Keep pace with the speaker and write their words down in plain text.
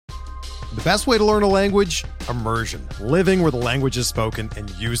The best way to learn a language? Immersion. Living where the language is spoken and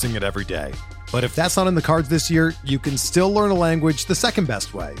using it every day. But if that's not in the cards this year, you can still learn a language the second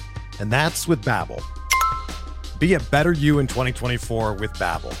best way, and that's with Babbel. Be a better you in 2024 with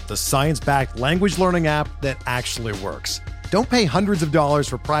Babbel, the science-backed language learning app that actually works. Don't pay hundreds of dollars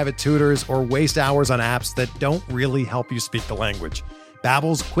for private tutors or waste hours on apps that don't really help you speak the language.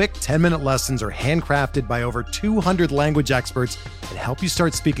 Babbel's quick 10-minute lessons are handcrafted by over 200 language experts and help you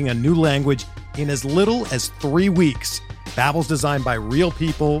start speaking a new language in as little as 3 weeks. Babbel's designed by real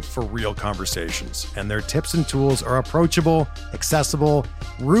people for real conversations, and their tips and tools are approachable, accessible,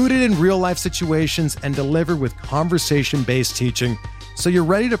 rooted in real-life situations, and delivered with conversation-based teaching, so you're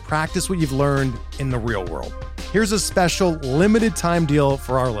ready to practice what you've learned in the real world. Here's a special limited-time deal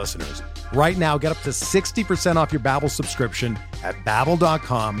for our listeners. Right now, get up to 60% off your Babbel subscription at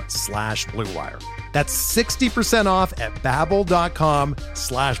babbel.com/Blue Wire. That's 60% off at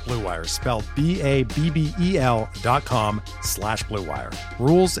babbel.com/Blue Wire, spelled BABBEL.com/Blue Wire.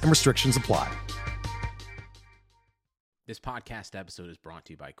 Rules and restrictions apply. This podcast episode is brought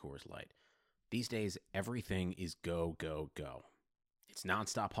to you by Coors Light. These days, everything is go, go, go. It's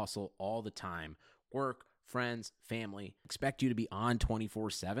nonstop hustle all the time. Work, friends, family, expect you to be on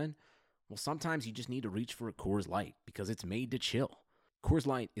 24/7. Well, sometimes you just need to reach for a Coors Light because it's made to chill. Coors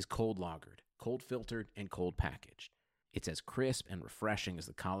Light is cold lagered, cold filtered, and cold packaged. It's as crisp and refreshing as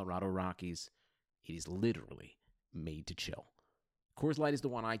the Colorado Rockies. It is literally made to chill. Coors Light is the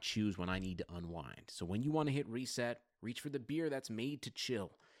one I choose when I need to unwind. So when you want to hit reset, reach for the beer that's made to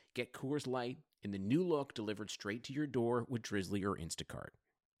chill. Get Coors Light in the new look delivered straight to your door with Drizzly or Instacart.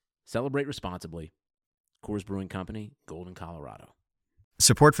 Celebrate responsibly. Coors Brewing Company, Golden, Colorado.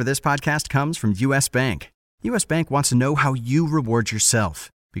 Support for this podcast comes from U.S. Bank. U.S. Bank wants to know how you reward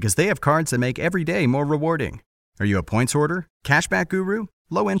yourself because they have cards that make every day more rewarding. Are you a points hoarder, cashback guru,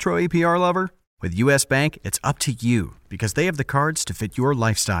 low intro APR lover? With U.S. Bank, it's up to you because they have the cards to fit your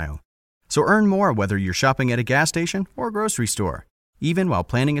lifestyle. So earn more whether you're shopping at a gas station or grocery store, even while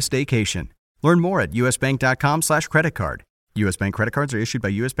planning a staycation. Learn more at usbank.com/creditcard. U.S. Bank credit cards are issued by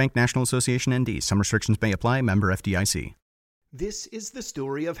U.S. Bank National Association ND. Some restrictions may apply. Member FDIC. This is the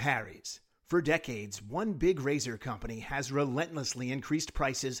story of Harry's. For decades, one big razor company has relentlessly increased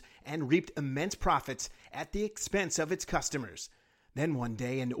prices and reaped immense profits at the expense of its customers. Then one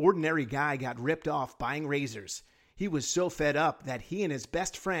day, an ordinary guy got ripped off buying razors. He was so fed up that he and his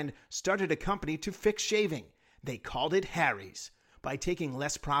best friend started a company to fix shaving. They called it Harry's. By taking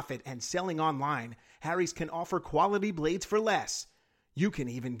less profit and selling online, Harry's can offer quality blades for less. You can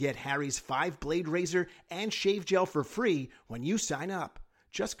even get Harry's 5-blade razor and shave gel for free when you sign up.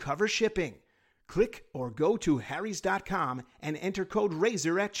 Just cover shipping. Click or go to harrys.com and enter code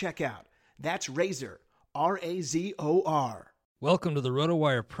RAZOR at checkout. That's RAZOR, R-A-Z-O-R. Welcome to the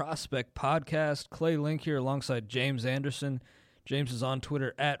RotoWire Prospect Podcast. Clay Link here alongside James Anderson. James is on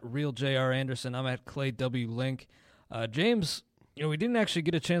Twitter at RealJRAnderson. I'm at Clay W. Link. James, we didn't actually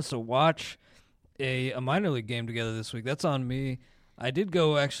get a chance to watch a minor league game together this week. That's on me. I did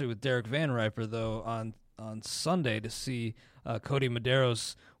go actually with Derek Van Riper, though, on Sunday to see Cody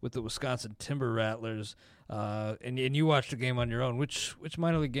Medeiros with the Wisconsin Timber Rattlers, and you watched a game on your own. Which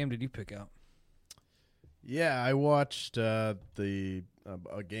minor league game did you pick out? Yeah, I watched a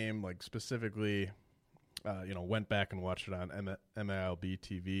game, like specifically, went back and watched it on MLB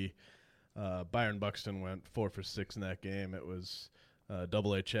TV. Byron Buxton went 4 for 6 in that game. It was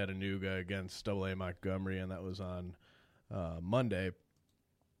AA Chattanooga against AA Montgomery, and that was on Monday.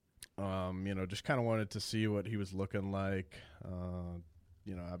 Just kind of wanted to see what he was looking like.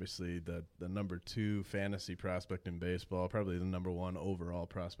 Obviously the number 2 fantasy prospect in baseball, probably the number 1 overall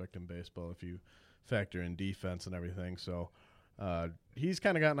prospect in baseball if you factor in defense and everything. So he's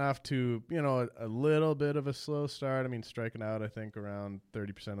kind of gotten off to, a little bit of a slow start. I mean, striking out, I think, around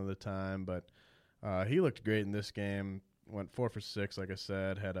 30% of the time, but he looked great in this game. Went 4 for 6, like I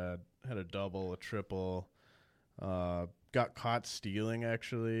said, had a double, a triple, got caught stealing,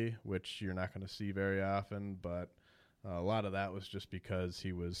 actually, which you're not going to see very often, but a lot of that was just because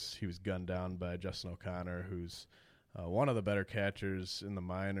he was gunned down by Justin O'Connor, who's one of the better catchers in the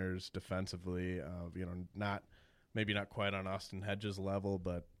minors defensively. Maybe not quite on Austin Hedges' level,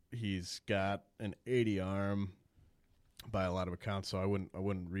 but he's got an 80 arm by a lot of accounts. So I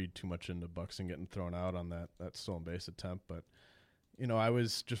wouldn't read too much into Buxton getting thrown out on that stolen base attempt. But I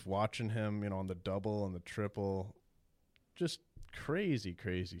was just watching him, on the double and the triple, just crazy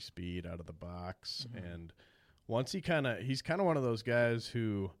speed out of the box. Mm-hmm. And once he's kind of one of those guys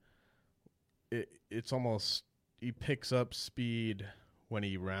who it's almost he picks up speed when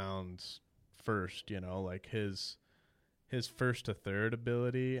he rounds first, like his first to third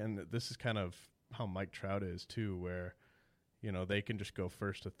ability, and this is kind of how Mike Trout is too, where, you know, they can just go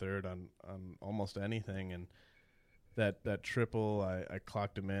first to third on almost anything. And that triple, I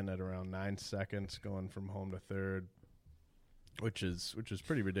clocked him in at around 9 seconds going from home to third, which is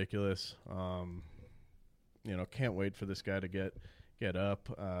pretty ridiculous. You know, can't wait for this guy to get up.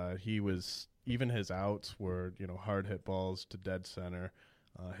 Even his outs were, you know, hard hit balls to dead center.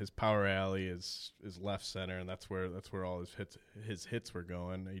 His power alley is left center, and that's where all his hits were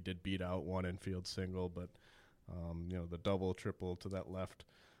going. He did beat out one infield single, but you know, the double, triple to that left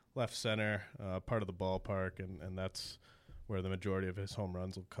center part of the ballpark, and that's where the majority of his home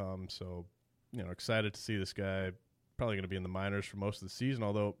runs will come. So, you know, excited to see this guy. Probably going to be in the minors for most of the season,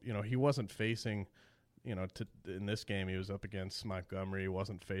 although, you know, he wasn't facing, you know, in this game he was up against Montgomery. He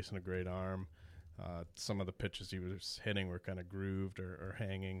wasn't facing a great arm. Some of the pitches he was hitting were kind of grooved or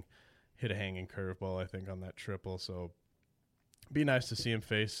hanging. Hit a hanging curveball, I think, on that triple. So be nice to see him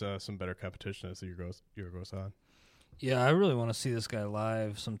face some better competition as the year goes on. Yeah, I really want to see this guy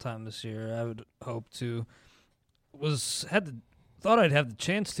live sometime this year. I would hope to. Thought I'd have the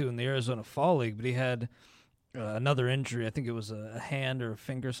chance to in the Arizona Fall League, but he had another injury. I think it was a hand or a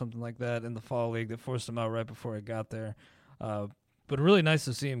finger, something like that, in the Fall League that forced him out right before I got there. But really nice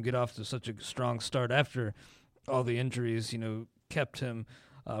to see him get off to such a strong start after all the injuries, you know, kept him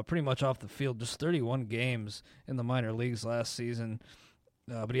pretty much off the field. Just 31 games in the minor leagues last season.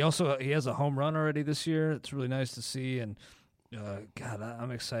 But he has a home run already this year. It's really nice to see. And, God,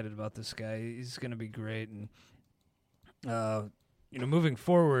 I'm excited about this guy. He's going to be great. And, you know, moving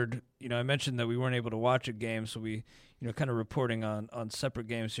forward, you know, I mentioned that we weren't able to watch a game, so we, you know, kind of reporting on separate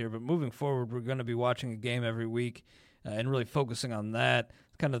games here. But moving forward, we're going to be watching a game every week. And really focusing on that,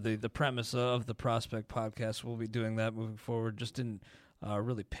 kind of the premise of the Prospect Podcast. We'll be doing that moving forward. Just didn't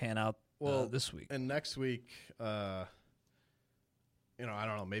really pan out this week. And next week, you know, I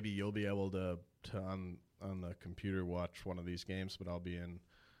don't know, maybe you'll be able to on the computer watch one of these games, but I'll be in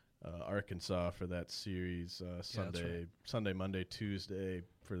Arkansas for that series Sunday, Monday, Tuesday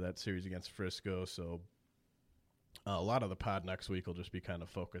for that series against Frisco. So a lot of the pod next week will just be kind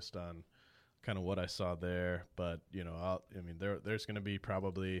of focused on kind of what I saw there, but you know, there's going to be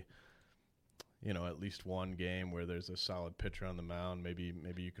probably, you know, at least one game where there's a solid pitcher on the mound. Maybe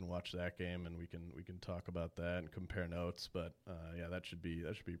you can watch that game and we can talk about that and compare notes. But yeah, that should be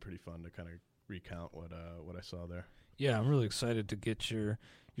pretty fun to kind of recount what I saw there. Yeah, I'm really excited to get your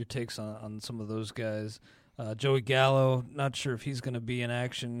takes on some of those guys. Joey Gallo, not sure if he's going to be in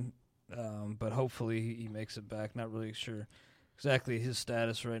action, but hopefully he makes it back. Not really sure exactly his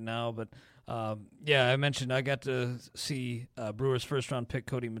status right now, but yeah, I mentioned I got to see Brewers first-round pick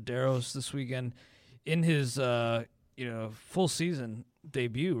Cody Medeiros this weekend in his full season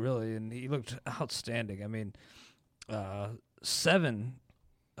debut, really, and he looked outstanding. I mean, 7.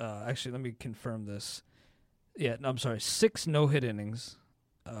 Actually, let me confirm this. Yeah, no, I'm sorry, 6 no-hit innings,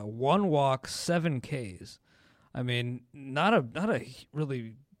 1 walk, 7 Ks. I mean, not a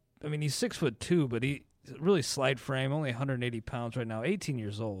really. I mean, he's 6'2", but he really slight frame, only 180 pounds right now, 18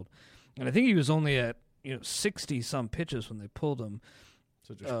 years old. And I think he was only at 60-some pitches when they pulled him.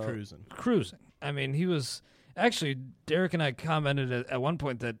 So just cruising. I mean, he was actually. Derek and I commented at one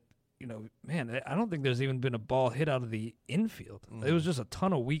point that man, I don't think there's even been a ball hit out of the infield. It was just a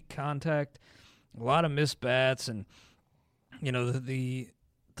ton of weak contact, a lot of missed bats, and the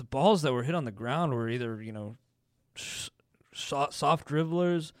balls that were hit on the ground were either soft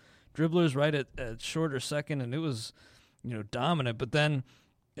dribblers right at short or second, and it was dominant. But then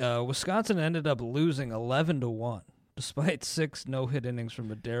Wisconsin ended up losing 11-1 despite 6 no-hit innings from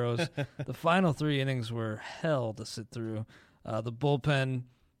Medeiros. The final 3 innings were hell to sit through. The bullpen,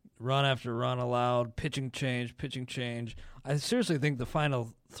 run after run allowed, pitching change. I seriously think the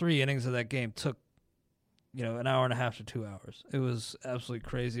final 3 innings of that game took an hour and a half to 2 hours. It was absolutely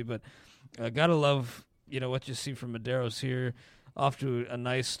crazy, but gotta love what you see from Medeiros here, off to a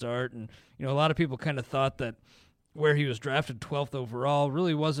nice start. And a lot of people kind of thought that where he was drafted 12th overall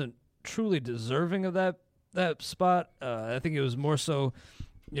really wasn't truly deserving of that spot. I think it was more so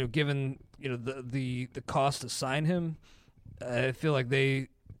given the cost to sign him. I feel like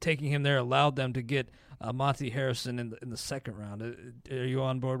taking him there allowed them to get Monty Harrison in the second round. Are you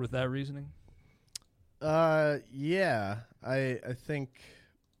on board with that reasoning? Yeah, I think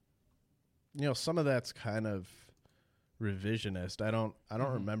some of that's kind of revisionist. I don't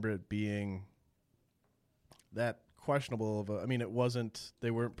remember it being that questionable of it wasn't.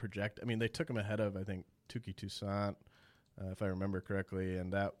 They weren't project. They took him ahead of, I think, Touki Toussaint, if I remember correctly,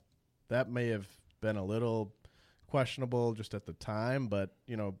 and that may have been a little questionable just at the time. But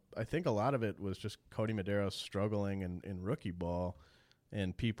I think a lot of it was just Cody Medeiros struggling in rookie ball.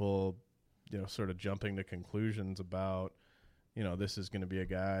 and people, sort of jumping to conclusions about, this is going to be a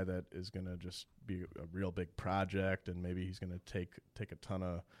guy that is going to just be a real big project, and maybe he's going to take a ton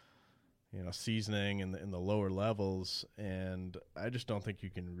of, seasoning in the lower levels. And I just don't think you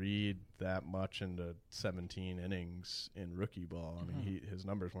can read that much into 17 innings in rookie ball. I mean, his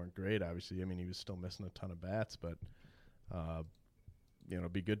numbers weren't great, obviously. I mean, he was still missing a ton of bats, but,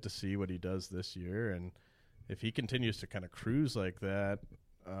 it'd be good to see what he does this year. And if he continues to kind of cruise like that,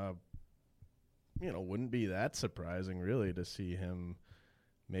 wouldn't be that surprising, really, to see him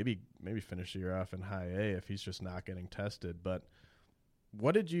maybe finish the year off in high A if he's just not getting tested. But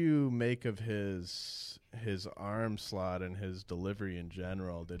what did you make of his arm slot and his delivery in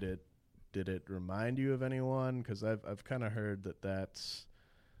general? Did it remind you of anyone? Because I've kind of heard that's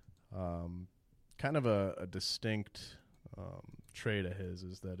kind of a distinct trait of his,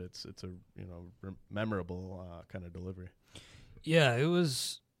 is that it's a memorable kind of delivery. Yeah, it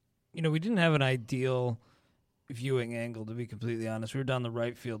was. We didn't have an ideal viewing angle, to be completely honest. We were down the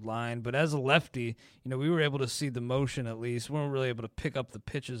right field line, but as a lefty, we were able to see the motion at least. We weren't really able to pick up the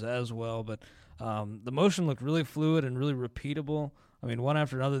pitches as well, but the motion looked really fluid and really repeatable. I mean, one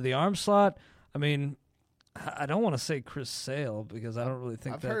after another. The arm slot, I mean, I don't want to say Chris Sale because I don't really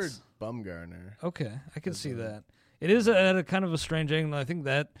think I've heard Bumgarner. Okay, I can see that. It is at a kind of a strange angle. I think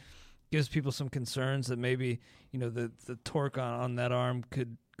that gives people some concerns that maybe, the torque on that arm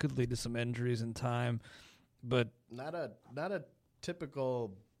could lead to some injuries in time. But not a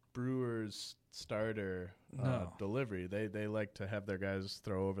typical Brewers starter delivery. They like to have their guys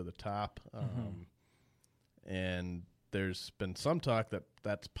throw over the top, and there's been some talk that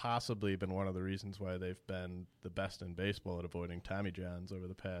that's possibly been one of the reasons why they've been the best in baseball at avoiding Tommy Johns over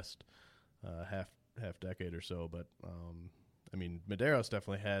the past half decade or so. But I mean, Medeiros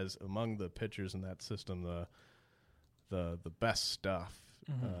definitely has, among the pitchers in that system, the best stuff.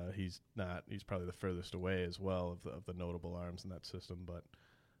 He's probably the furthest away as well of the notable arms in that system, but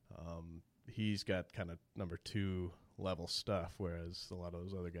he's got kind of number 2 level stuff, whereas a lot of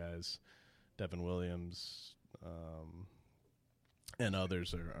those other guys, Devin Williams and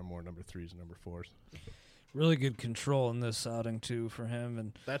others, are more number 3s and number 4s. Really good control in this outing too for him,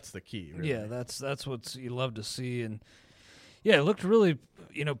 and that's the key. Really. Yeah, that's what you love to see, and yeah, it looked really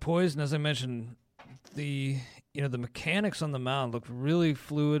poised. And as I mentioned, the mechanics on the mound looked really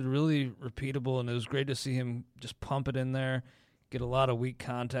fluid, really repeatable, and it was great to see him just pump it in there, get a lot of weak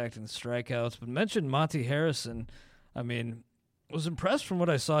contact and strikeouts. But mentioned Monty Harrison, I mean, was impressed from what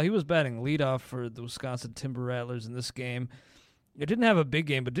I saw. He was batting leadoff for the Wisconsin Timber Rattlers in this game. It didn't have a big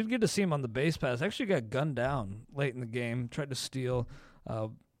game, but did get to see him on the base pass. Actually got gunned down late in the game, tried to steal.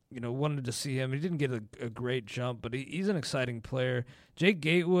 Wanted to see him. He didn't get a great jump, but he's an exciting player. Jake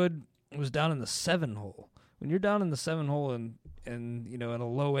Gatewood was down in the 7 hole. When you're down in the 7 hole and in a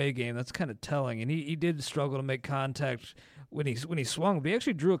low A game, that's kind of telling. And he did struggle to make contact when he swung, but he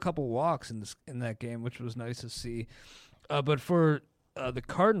actually drew a couple walks in that game, which was nice to see. But for the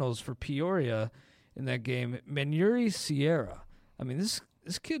Cardinals, for Peoria in that game, Manuri Sierra. I mean, this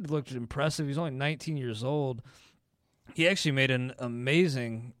kid looked impressive. He's only 19 years old. He actually made an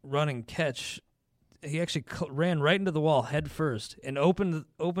amazing running catch. He actually ran right into the wall head first and opened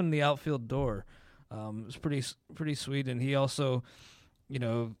the outfield door. It was pretty sweet, and he also,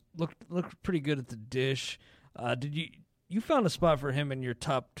 looked pretty good at the dish. Did you found a spot for him in your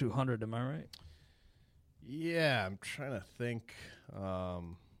top 200? Am I right? Yeah, I'm trying to think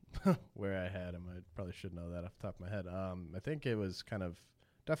where I had him. I probably should know that off the top of my head. I think it was kind of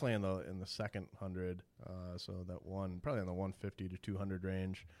definitely in the second 100. So that one probably in the 150 to 200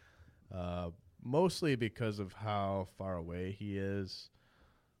 range. Mostly because of how far away he is.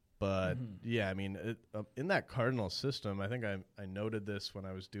 But, yeah, I mean, in that Cardinal system, I think I noted this when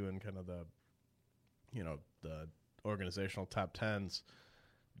I was doing kind of the organizational top 10s.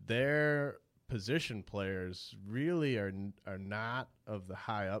 Their position players really are not of the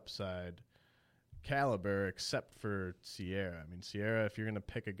high upside caliber except for Sierra. I mean, Sierra, if you're going to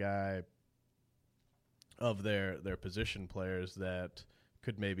pick a guy of their position players that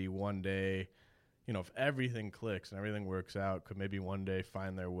could maybe one day, if everything clicks and everything works out, could maybe one day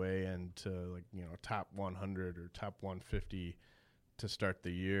find their way into top 100 or top 150 to start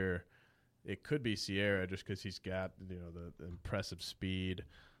the year, it could be Sierra just because he's got the impressive speed.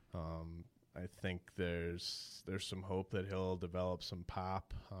 I think there's some hope that he'll develop some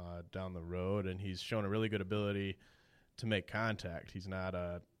pop down the road, and he's shown a really good ability to make contact. He's not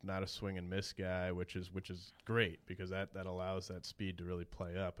a swing and miss guy, which is great because that allows that speed to really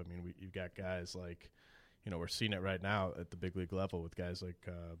play up. I mean, you've got guys like, we're seeing it right now at the big league level with guys like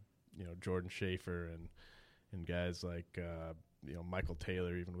Jordan Schaefer and guys like Michael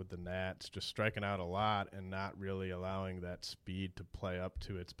Taylor, even with the Nats, just striking out a lot and not really allowing that speed to play up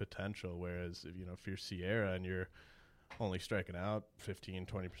to its potential. Whereas, if you're Sierra and you're only striking out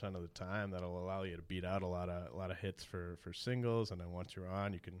 15-20% of the time, that'll allow you to beat out a lot of hits for singles, and then once you're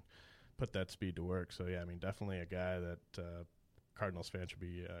on, you can put that speed to work. So yeah, definitely a guy that Cardinals fans should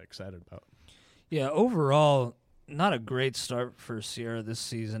be excited about. Yeah, overall, not a great start for Sierra this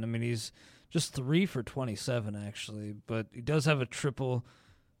season. He's just 3 for 27 actually, but he does have a triple,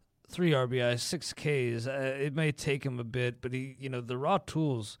 3 RBIs, 6 Ks. It may take him a bit, but he, the raw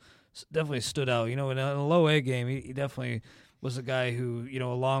tools definitely stood out. In a low A game, he definitely was a guy who,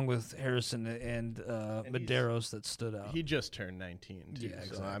 along with Harrison and Medeiros, that stood out. He just turned 19 too. Yeah,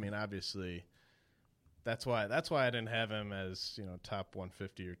 exactly. So obviously, that's why I didn't have him as top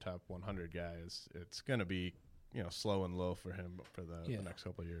 150 or top 100 guy. It's going to be slow and low for him for the next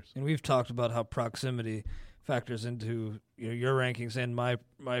couple of years. And we've talked about how proximity factors into your rankings and my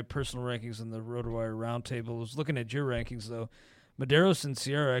personal rankings in the RotoWire Roundtable. I was looking at your rankings though. Medeiros and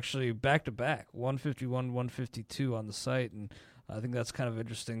Sierra actually back-to-back, 151, 152 on the site, and I think that's kind of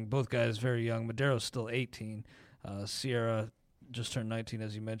interesting. Both guys very young. Medeiros still 18. Sierra just turned 19,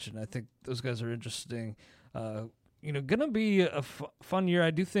 as you mentioned. I think those guys are interesting. Going to be a fun year.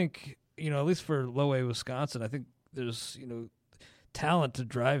 I do think, at least for Low A Wisconsin, I think there's, talent to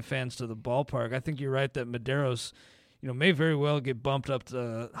drive fans to the ballpark. I think you're right that Medeiros, may very well get bumped up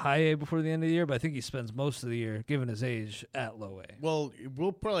to high A before the end of the year, but I think he spends most of the year, given his age, at Low A. Well,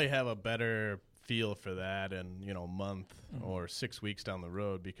 we'll probably have a better feel for that in, a month or 6 weeks down the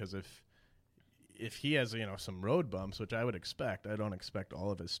road, because if he has, some road bumps, which I would expect, I don't expect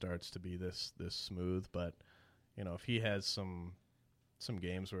all of his starts to be this smooth, but, if he has some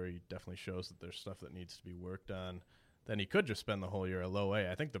games where he definitely shows that there's stuff that needs to be worked on, then he could just spend the whole year at Low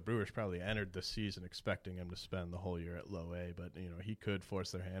A. I think the Brewers probably entered this season expecting him to spend the whole year at Low A, but, he could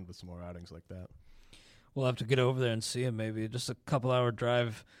force their hand with some more outings like that. We'll have to get over there and see him maybe. Just a couple-hour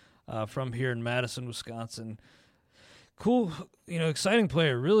drive from here in Madison, Wisconsin. Cool, exciting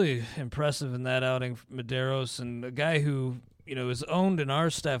player, really impressive in that outing, Medeiros, and a guy who, is owned in our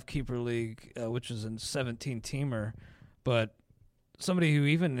staff keeper league, which is a 17-teamer, but somebody who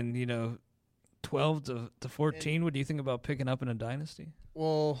even in, 12 to 14, what do you think about picking up in a dynasty?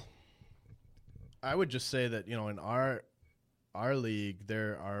 Well, I would just say that, in our league,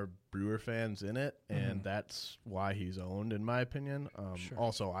 there are Brewer fans in it, and that's why he's owned, in my opinion. Sure.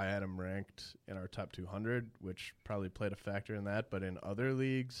 Also, I had him ranked in our top 200, which probably played a factor in that. But in other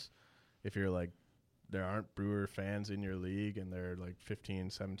leagues, if you're there aren't Brewer fans in your league, and they're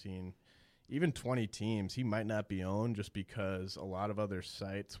 15, 17, even 20 teams, he might not be owned just because a lot of other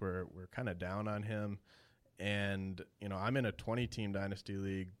sites were kind of down on him. And, I'm in a 20-team dynasty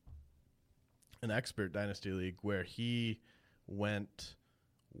league, an expert dynasty league, where he went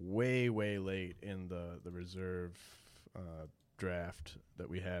way, way late in the reserve draft that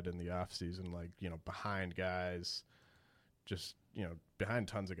we had in the offseason, behind guys, just, behind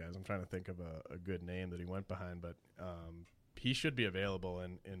tons of guys. I'm trying to think of a good name that he went behind, but he should be available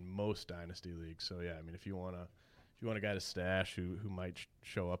in most dynasty leagues. So, yeah, if you want a guy to stash who might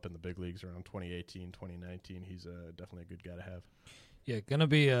show up in the big leagues around 2018, 2019, he's definitely a good guy to have. Yeah, going to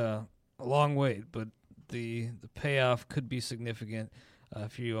be a long wait, but the payoff could be significant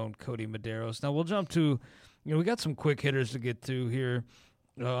if you own Cody Medeiros. Now we'll jump to, we got some quick hitters to get through here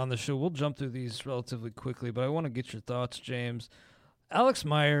on the show. We'll jump through these relatively quickly, but I want to get your thoughts, James. Alex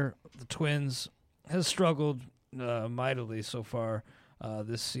Meyer, the Twins, has struggled mightily so far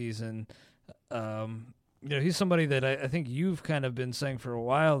this season. He's somebody that I think you've kind of been saying for a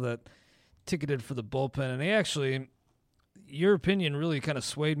while that ticketed for the bullpen, and he actually, your opinion really kind of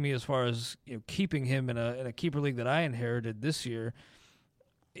swayed me as far as keeping him in a keeper league that I inherited this year.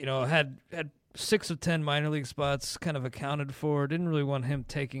 Had 6 of 10 minor league spots kind of accounted for. Didn't really want him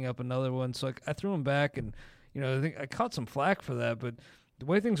taking up another one, so I threw him back, and I think I caught some flack for that. But the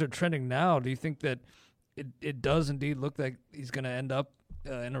way things are trending now, do you think that it does indeed look like he's going to end up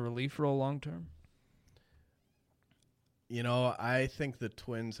in a relief role long term? I think the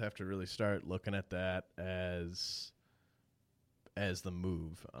Twins have to really start looking at that as the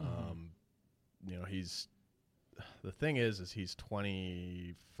move. The thing is he's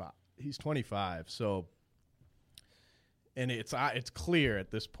 25. He's 25. So, and it's clear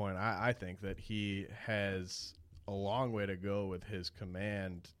at this point, I think, that he has a long way to go with his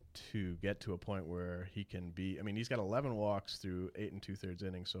command to get to a point where he can be. He's got 11 walks through 8 2/3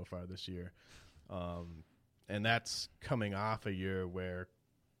 innings so far this year. And that's coming off a year where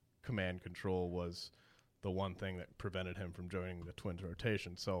command control was the one thing that prevented him from joining the Twins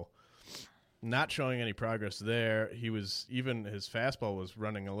rotation. So not showing any progress there. His fastball was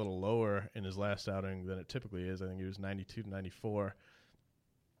running a little lower in his last outing than it typically is. I think he was 92 to 94.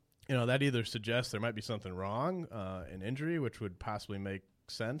 That either suggests there might be something wrong, an injury, which would possibly make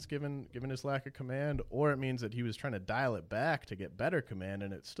sense given his lack of command, or it means that he was trying to dial it back to get better command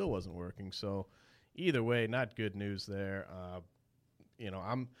and it still wasn't working. So either way, not good news there.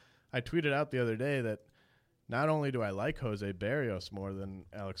 I tweeted out the other day that not only do I like Jose Berrios more than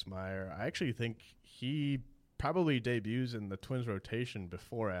Alex Meyer, I actually think he probably debuts in the Twins rotation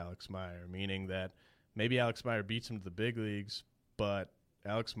before Alex Meyer, meaning that maybe Alex Meyer beats him to the big leagues, but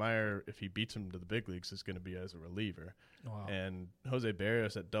Alex Meyer, if he beats him to the big leagues, is going to be as a reliever. Wow. And Jose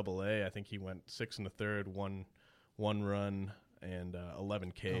Berrios at Double-A, I think he went 6 1/3, one run, and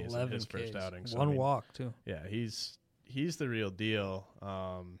 11 Ks in his first outing. So, walk too. Yeah, he's the real deal.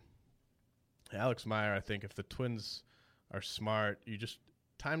 Alex Meyer, I think if the Twins are smart,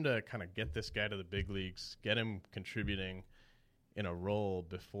 time to kind of get this guy to the big leagues, get him contributing in a role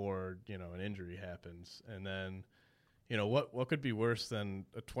before an injury happens, and then. What could be worse than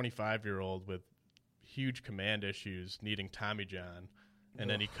a 25-year-old with huge command issues needing Tommy John, and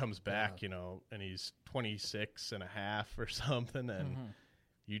then he comes back, and he's 26 and a half or something, and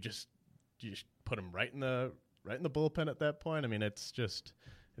you just put him right in the bullpen at that point. I mean, it's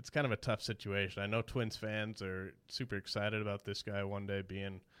kind of a tough situation. I know Twins fans are super excited about this guy one day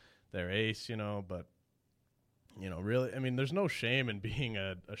being their ace, but. Really, I mean, there's no shame in being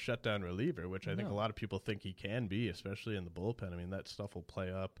a shutdown reliever, which I think a lot of people think he can be, especially in the bullpen. I mean, that stuff will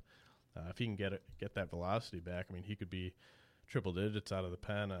play up. If he can get that velocity back, I mean, he could be triple digits out of the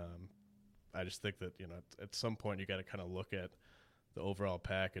pen. I just think that, at some point you got to kind of look at the overall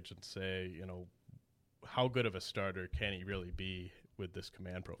package and say, how good of a starter can he really be with this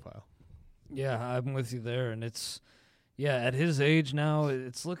command profile? Yeah, I'm with you there, and it's... Yeah, at his age now,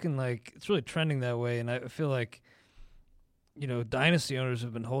 it's looking like it's really trending that way, and I feel like, dynasty owners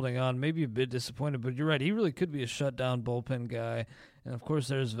have been holding on, maybe a bit disappointed, but you're right, he really could be a shutdown bullpen guy, and of course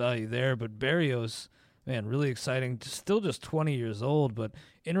there's value there, but Berrios, man, really exciting, still just 20 years old, but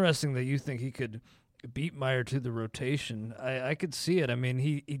interesting that you think he could beat Meyer to the rotation. I could see it. I mean,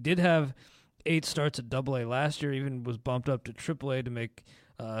 he did have 8 starts at Double-A last year, even was bumped up to Triple-A to make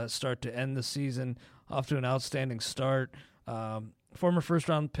start to end the season. Off to an outstanding start. Former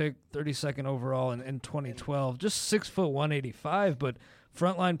first-round pick, 32nd overall in 2012. Just 6 foot 185, but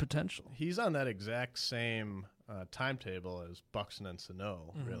frontline potential. He's on that exact same timetable as Buxton and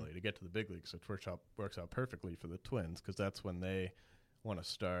Sano, really, to get to the big leagues. It works out perfectly for the Twins because that's when they want to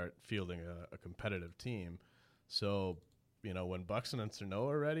start fielding a competitive team. So, when Buxton and Sano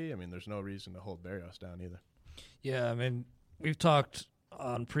are ready, I mean, there's no reason to hold Berrios down either. Yeah, I mean, we've talked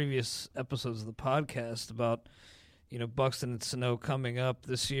on previous episodes of the podcast about, Buxton and Sano coming up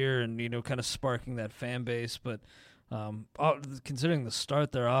this year and, kind of sparking that fan base. But considering the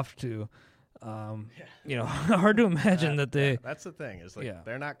start they're off to, hard to imagine that they... That's the thing, is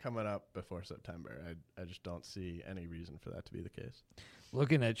they're not coming up before September. I just don't see any reason for that to be the case.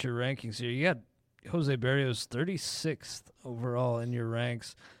 Looking at your rankings here, you got Jose Berrios 36th overall in your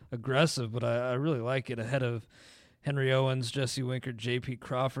ranks. Aggressive, but I really like it, ahead of Henry Owens, Jesse Winker, J.P.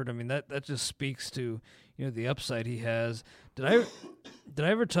 Crawford. I mean, that just speaks to, the upside he has. Did I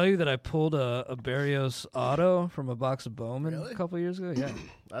ever tell you that I pulled a Berrios auto from a box of Bowman a couple years ago? Yeah.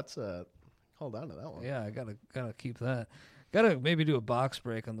 That's hold on to that one. Yeah, I gotta keep that. Gotta maybe do a box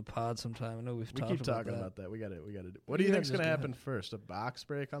break on the pod sometime. I know we keep talking about that. We gotta do. What do you think's gonna happen first? A box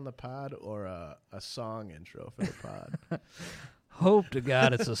break on the pod or a song intro for the pod? Hope to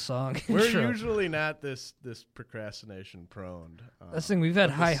God it's a song. We're usually not this procrastination prone. That's the thing. We've had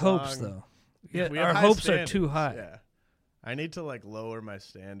high hopes though. Yeah, our hopes are too high. Yeah, I need to lower my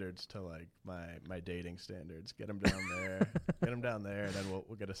standards to my dating standards. Get them down there. And then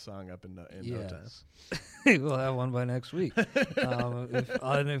we'll get a song up in no time. We'll have one by next week. If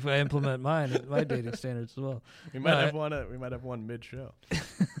I implement my dating standards as well. We might have one mid-show.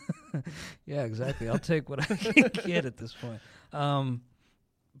 Yeah, exactly. I'll take what I can get at this point.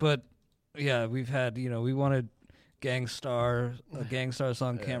 But yeah, we've had, we wanted a Gangstar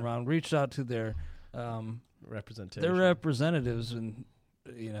song Cameron, reached out to their representatives and,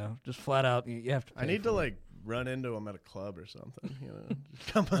 just flat out, you have to pay. I need to run into them at a club or something.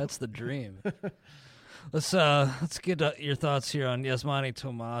 Come on. That's the dream. Let's get your thoughts here on Yasmani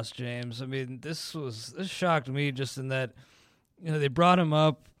Tomas, James. I mean, this shocked me just in that, they brought him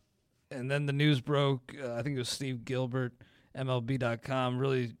up and then the news broke. I think it was Steve Gilbert, MLB.com,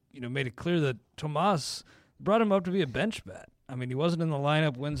 really, made it clear that Tomas brought him up to be a bench bat. I mean, he wasn't in the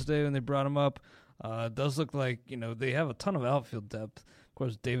lineup Wednesday when they brought him up. It does look like, they have a ton of outfield depth. Of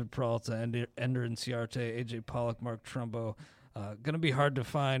course, David Peralta, Ender Inciarte, AJ Pollock, Mark Trumbo. Going to be hard to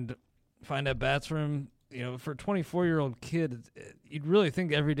find at bats for him. You know, for a 24-year-old kid, you'd really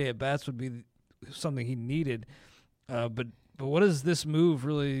think every day at bats would be something he needed. But what does this move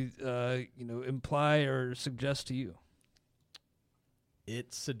really, imply or suggest to you?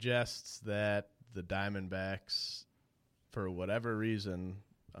 It suggests that the Diamondbacks, for whatever reason,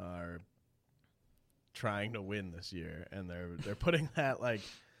 are trying to win this year, and they're putting that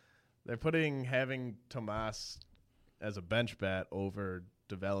they're putting having Tomas as a bench bat over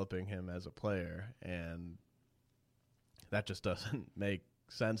developing him as a player, and that just doesn't make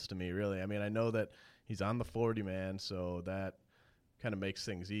sense to me, really. I mean, I know that he's on the 40 man, so that kind of makes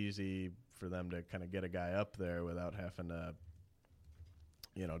things easy for them to kind of get a guy up there without having to,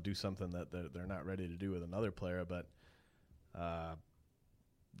 do something that they're not ready to do with another player. But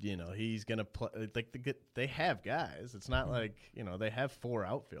he's gonna play. They have guys. It's not like they have 4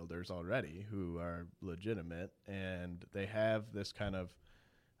 outfielders already who are legitimate, and they have this kind of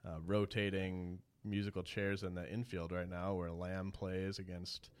rotating musical chairs in the infield right now, where Lamb plays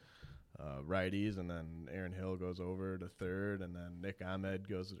against righties, and then Aaron Hill goes over to third, and then Nick Ahmed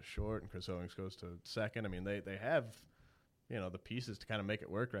goes to short, and Chris Owings goes to second. I mean, they have the pieces to kind of make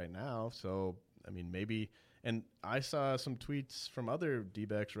it work right now. So I mean, maybe. And I saw some tweets from other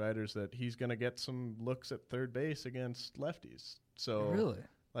D-backs writers that he's going to get some looks at third base against lefties. So really,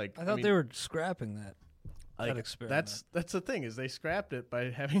 I thought they were scrapping that experiment. That's the thing, is they scrapped it by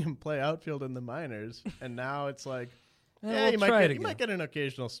having him play outfield in the minors, and now it's like, you might get an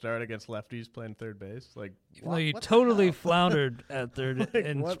occasional start against lefties playing third base. Like, you totally floundered at third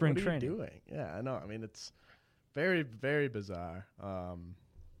in spring training. What are you doing? Yeah, I know. I mean, it's very, very bizarre.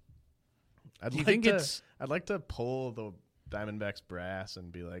 I'd like to poll the Diamondbacks brass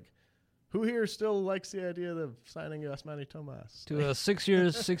and be like, who here still likes the idea of signing Yasmani Tomas to a 6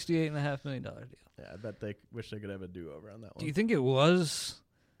 years, $68.5 million deal? Yeah, I bet they wish they could have a do-over on that one. Do you think it was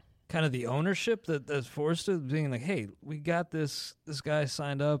kind of the ownership that forced it, being like, hey, we got this guy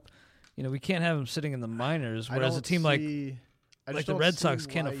signed up, we can't have him sitting in the minors, whereas a team like the Red Sox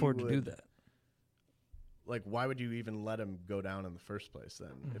can't afford to do that. Like, why would you even let him go down in the first place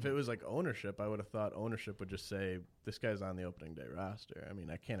then? Mm-hmm. If it was like ownership, I would have thought ownership would just say, this guy's on the opening day roster. I mean,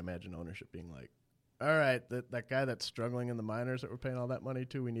 I can't imagine ownership being like, all right, that guy that's struggling in the minors that we're paying all that money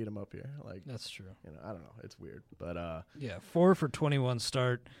to, we need him up here. Like, that's true. I don't know. It's weird. But 4 for 21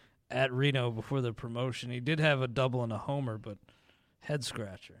 start at Reno before the promotion. He did have a double and a homer, but head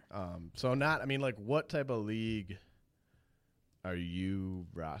scratcher. What type of league are you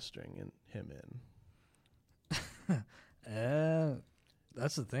rostering him in?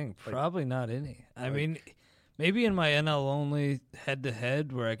 That's the thing. Probably not any. I mean, maybe in my NL only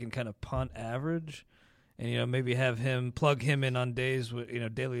head-to-head where I can kind of punt average and, maybe have him, plug him in on days with,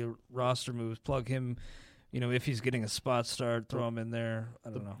 daily roster moves, plug him, if he's getting a spot start, throw him in there. I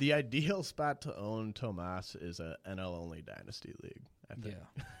don't know. The ideal spot to own Tomas is a NL only dynasty league, I think.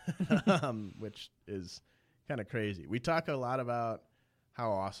 Yeah. Which is kind of crazy. We talk a lot about how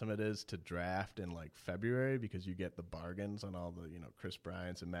awesome it is to draft in February because you get the bargains on all the Chris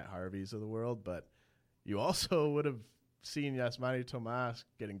Bryants and Matt Harveys of the world, but you also would have seen Yasmani Tomas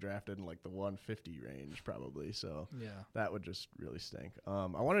getting drafted in the 150 range probably. So that would just really stink. I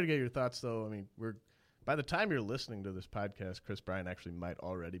wanted to get your thoughts though. I mean, by the time you're listening to this podcast, Chris Bryant actually might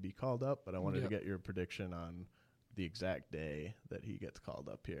already be called up, but I wanted to get your prediction on the exact day that he gets called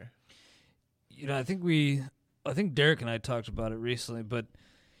up here. I think Derek and I talked about it recently, but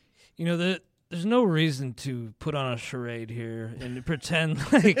there's no reason to put on a charade here and pretend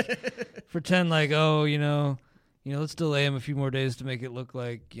like let's delay him a few more days to make it look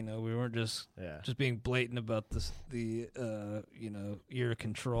like we weren't just being blatant about the year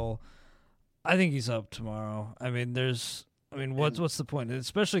control. I think he's up tomorrow. I mean, what's the point?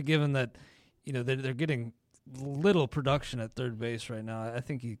 Especially given that they're getting little production at third base right now. I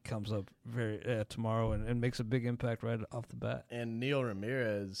think he comes up tomorrow and makes a big impact right off the bat. And Neil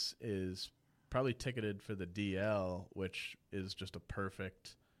Ramirez is probably ticketed for the DL, which is just a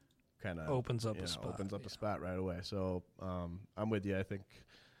perfect kind of opens up a spot right away. So I'm with you. I think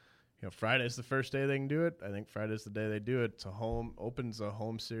Friday's the first day they can do it. I think Friday's the day they do it. It's opens a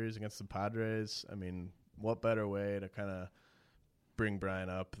home series against the Padres. I mean, what better way to kind of bring Brian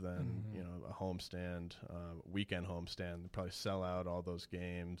up than a homestand, weekend homestand. They probably sell out all those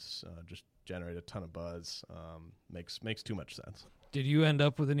games, just generate a ton of buzz. Makes too much sense. Did you end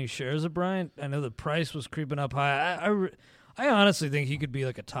up with any shares of Bryant? I know the price was creeping up high. I honestly think he could be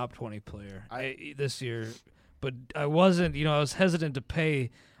like a top 20 player this year, but I wasn't. I was hesitant to pay.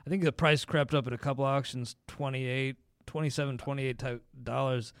 I think the price crept up at a couple auctions, 28, $27, $28 type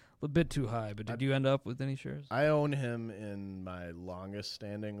dollars, a bit too high. But did you end up with any shares? I own him in my longest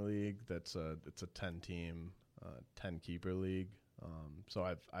standing league. It's a 10-team, 10-keeper league. So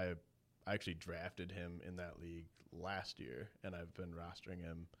I actually drafted him in that league last year, and I've been rostering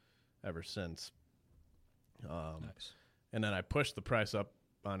him ever since. Nice. And then I pushed the price up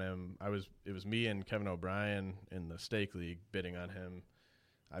on him. It was me and Kevin O'Brien in the stake league bidding on him.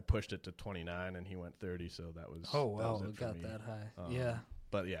 I pushed it to 29 and he went 30, so that was it got me. that high. Yeah.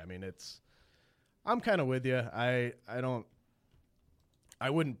 But yeah, I mean, I'm kind of with you. I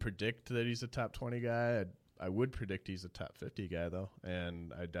wouldn't predict that he's a top 20 guy. I would predict he's a top 50 guy though,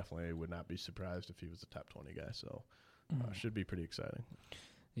 and I definitely would not be surprised if he was a top 20 guy. So should be pretty exciting.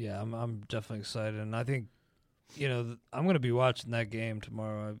 Yeah, I'm definitely excited, and I think, I'm going to be watching that game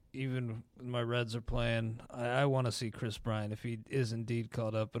tomorrow. Even when my Reds are playing, I want to see Chris Bryant if he is indeed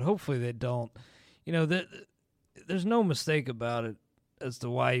called up, but hopefully they don't. There's no mistake about it as to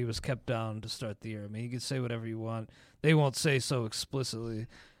why he was kept down to start the year. I mean, you can say whatever you want. They won't say so explicitly,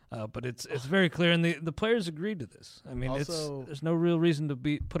 but it's very clear, and the players agreed to this. I mean, also, there's no real reason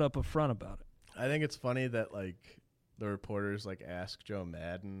to put up a front about it. I think it's funny that the reporters ask Joe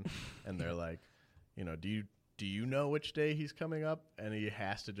Madden, and they're like, do you know which day he's coming up? And he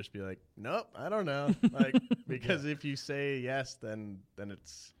has to just be like, nope, I don't know. Because if you say yes, then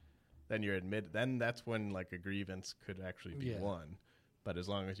you're admitted. Then that's when a grievance could actually be won. But as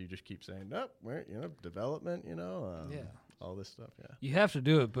long as you just keep saying, nope, we're, development, all this stuff. Yeah. You have to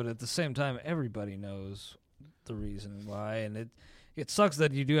do it, but at the same time, everybody knows the reason why. And it sucks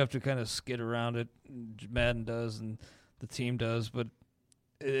that you do have to kind of skid around it. Madden does and the team does, but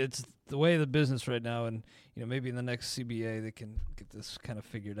it's the way of the business right now, and maybe in the next CBA they can get this kind of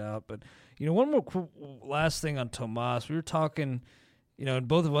figured out. But one more last thing on Tomas. We were talking, and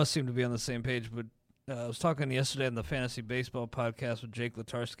both of us seem to be on the same page. But I was talking yesterday on the Fantasy Baseball podcast with Jake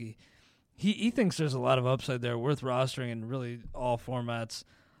Latarski. He thinks there's a lot of upside there, worth rostering in really all formats.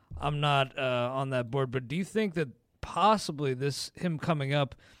 I'm not on that board, but do you think that possibly him coming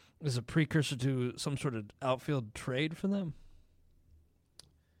up is a precursor to some sort of outfield trade for them?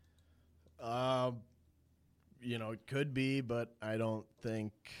 It could be, but I don't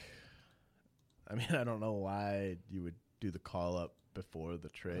think. I mean, I don't know why you would do the call up before the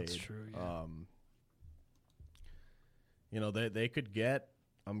trade. That's true. Yeah. They could get,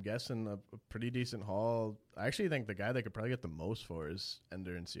 I'm guessing, a pretty decent haul. I actually think the guy they could probably get the most for is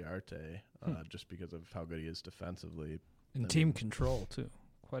Ender Inciarte, just because of how good he is defensively and team control too,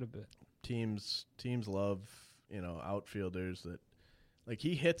 quite a bit. Teams love outfielders that.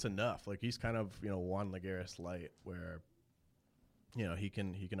 He hits enough. He's kind of Juan Lagares light, where he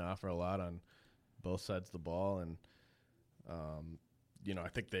can offer a lot on both sides of the ball, and I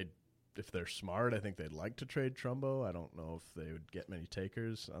think if they're smart, I think they'd like to trade Trumbo. I don't know if they would get many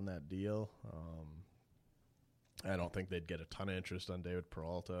takers on that deal. I don't think they'd get a ton of interest on David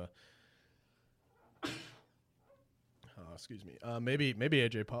Peralta. Excuse me. Maybe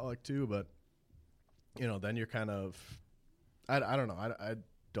AJ Pollock too, but then you're kind of. I don't know. I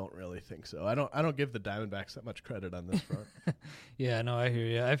don't really think so. I don't give the Diamondbacks that much credit on this front. Yeah, no, I hear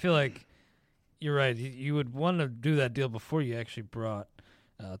you. I feel like you're right. You would want to do that deal before you actually brought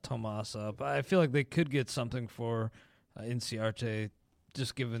Tomas up. I feel like they could get something for Inciarte,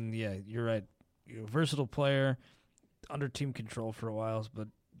 just given, you're right. Versatile player, under team control for a while, but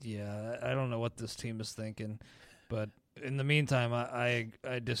I don't know what this team is thinking. But in the meantime,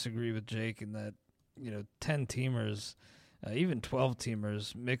 I disagree with Jake in that 10-teamers. Even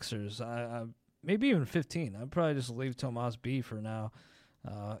 12-teamers, mixers, maybe even 15. I'd probably just leave Tomas be for now.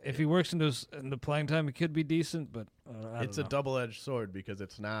 If he works into playing time, it could be decent, but it's a double-edged sword because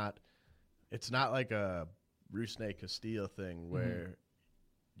it's not like a Rusney Castillo thing where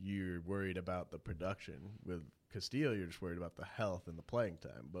you're worried about the production. With Castillo, you're just worried about the health and the playing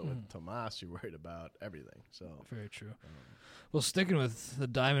time. But with Tomas, you're worried about everything. So very true. Well, sticking with the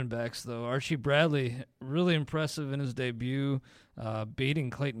Diamondbacks, though, Archie Bradley, really impressive in his debut, beating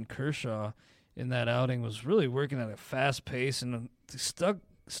Clayton Kershaw in that outing, was really working at a fast pace and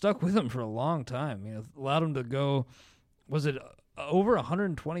stuck with him for a long time. Allowed him to go, was it over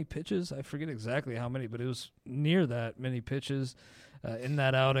 120 pitches? I forget exactly how many, but it was near that many pitches in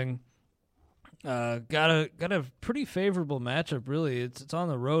that outing. Got a pretty favorable matchup, really. It's on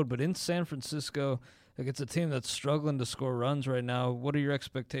the road, but in San Francisco, it's a team that's struggling to score runs right now. What are your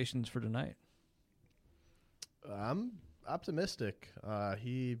expectations for tonight? I'm optimistic.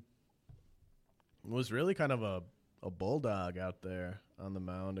 He was really kind of a bulldog out there on the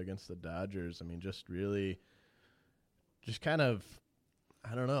mound against the Dodgers. I mean, just kind of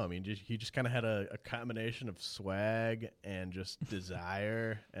I don't know. I mean, he just kind of had a combination of swag and just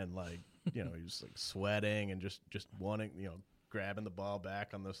desire, and he was like sweating and just wanting, grabbing the ball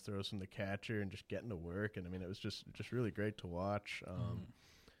back on those throws from the catcher and just getting to work. And I mean, it was just really great to watch.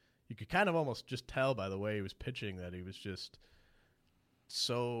 You could kind of almost just tell by the way he was pitching that he was just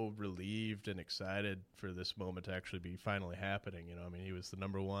so relieved and excited for this moment to actually be finally happening. I mean, he was the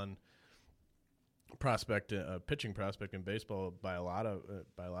number one pitching prospect in baseball by a lot of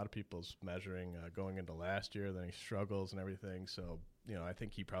people's measuring going into last year. Then he struggles and everything. So, I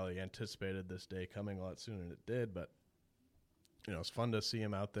think he probably anticipated this day coming a lot sooner than it did. But, it's fun to see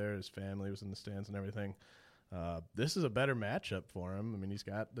him out there. His family was in the stands and everything. This is a better matchup for him. I mean, he's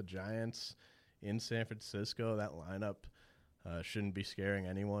got the Giants in San Francisco. That lineup shouldn't be scaring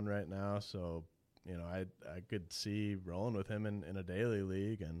anyone right now. So, I could see rolling with him in a daily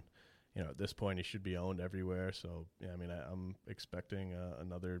league. And, at this point, he should be owned everywhere. So, yeah, I mean, I'm expecting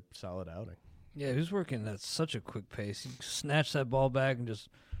another solid outing. Yeah, he was working at such a quick pace. He snatched that ball back and just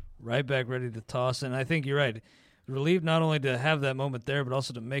right back ready to toss. And I think you're right. Relieved not only to have that moment there, but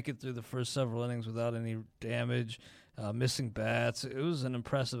also to make it through the first several innings without any damage, missing bats. It was an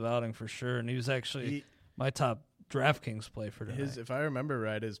impressive outing for sure. And he was actually my top DraftKings play for tonight. If I remember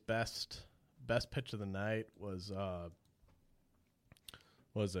right, his best pitch of the night was a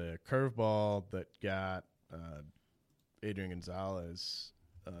curveball that got Adrian Gonzalez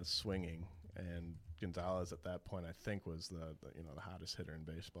swinging, and Gonzalez at that point I think was the hottest hitter in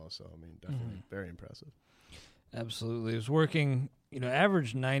baseball. So I mean, definitely very impressive. Absolutely, he was working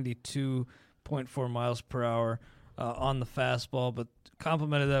average 92.4 miles per hour on the fastball, but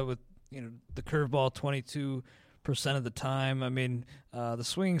complemented that with the curveball 22% of the time. I mean, the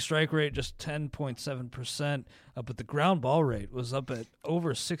swinging strike rate just 10.7%, but the ground ball rate was up at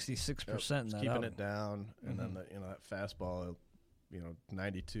over 66% in that keeping it down, and then that fastball,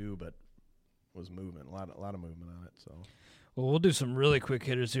 92, but was movement, a lot of movement on it. So, well, we'll do some really quick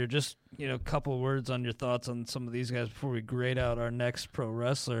hitters here. Just a couple words on your thoughts on some of these guys before we grade out our next pro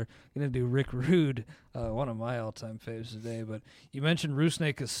wrestler. Going to do Rick Rude, one of my all-time faves today. But you mentioned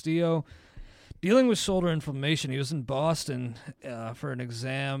Rusney Castillo. Dealing with shoulder inflammation. He was in Boston for an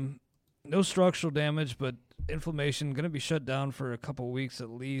exam. No structural damage, but inflammation. Going to be shut down for a couple weeks at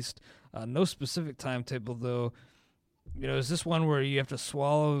least. No specific timetable, though. Is this one where you have to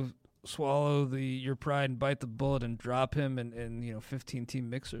swallow your pride and bite the bullet and drop him in 15-team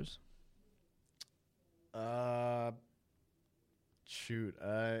mixers?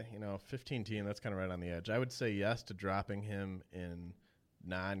 15-team, that's kind of right on the edge. I would say yes to dropping him in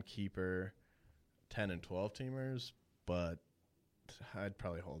non-keeper 10 and 12-teamers, but I'd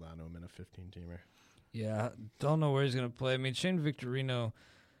probably hold on to him in a 15-teamer. Yeah, don't know where he's going to play. I mean, Shane Victorino,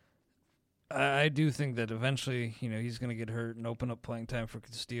 I do think that eventually, he's going to get hurt and open up playing time for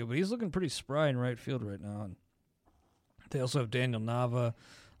Castillo, but he's looking pretty spry in right field right now. And they also have Daniel Nava,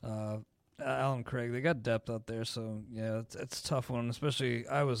 Alan Craig. They got depth out there, so yeah, it's a tough one. Especially,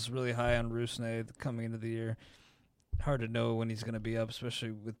 I was really high on Rusney coming into the year. Hard to know when he's going to be up,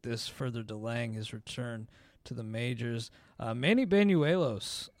 especially with this further delaying his return to the majors. Manny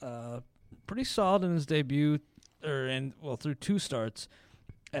Banuelos, pretty solid in his debut, through two starts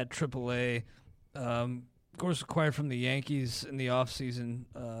at AAA. Of course, acquired from the Yankees in the offseason,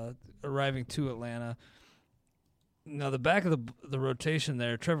 arriving to Atlanta. Now, the back of the rotation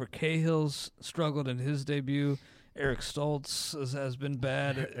there, Trevor Cahill's struggled in his debut. Eric Stoltz has been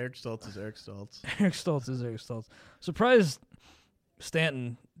bad. Eric Stoltz is Eric Stoltz. Eric Stoltz is Eric Stoltz. Surprised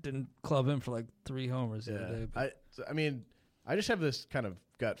Stanton didn't club him for like 3 homers the other day. I just have this kind of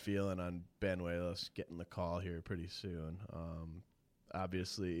gut feeling on Banuelos getting the call here pretty soon.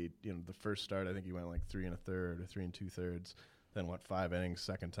 Obviously, the first start, I think he went like 3 1/3 or 3 2/3, then went 5 innings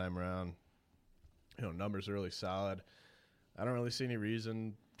second time around. Numbers are really solid. I don't really see any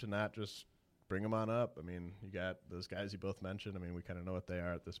reason to not just bring him on up. I mean, you got those guys you both mentioned. I mean, we kind of know what they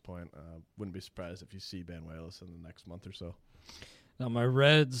are at this point. Wouldn't be surprised if you see Banuelos in the next month or so. Now, my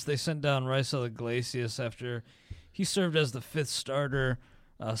Reds, they sent down Raisel Iglesias after he served as the 5th starter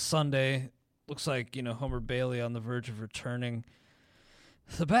Sunday. Looks like, Homer Bailey on the verge of returning.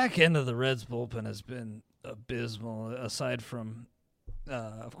 The back end of the Reds bullpen has been abysmal, aside from,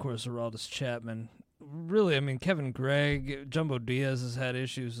 of course, Aroldis Chapman. Really, I mean, Kevin Gregg, Jumbo Diaz has had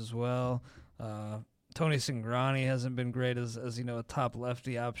issues as well. Tony Cingrani hasn't been great as a top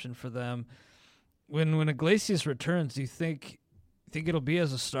lefty option for them. When Iglesias returns, do you think it'll be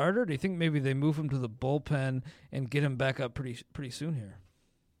as a starter? Do you think maybe they move him to the bullpen and get him back up pretty soon here?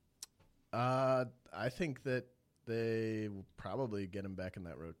 I think that they will probably get him back in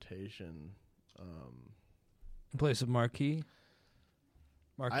that rotation. In place of Marquis?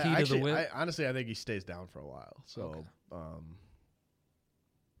 Marquis to the whip. Honestly, I think he stays down for a while. So,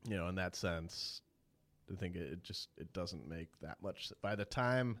 in that sense, I think it doesn't make that much. By the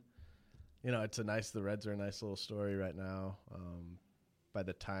time, the Reds are a nice little story right now. By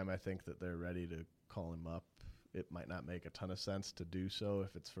the time I think that they're ready to call him up, it might not make a ton of sense to do so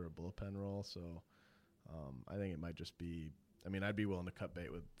if it's for a bullpen role. So I think it might just be, I'd be willing to cut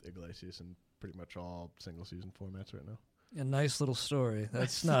bait with Iglesias in pretty much all single season formats right now. A nice little story.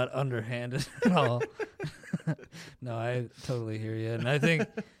 That's not underhanded at all. No, I totally hear you. And I think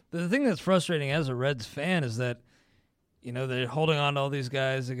the thing that's frustrating as a Reds fan is that, they're holding on to all these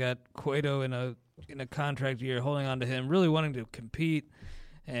guys. They got Cueto in a contract year, holding on to him, really wanting to compete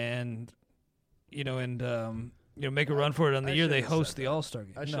and, make a run for it on the year they host the All-Star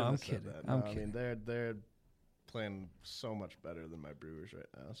game. No, I'm kidding. I'm kidding. They're playing so much better than my Brewers right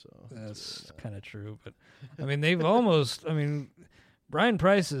now. So that's really kind of true. But, they've almost – Brian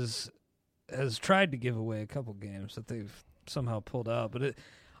Price has tried to give away a couple games that they've somehow pulled out. But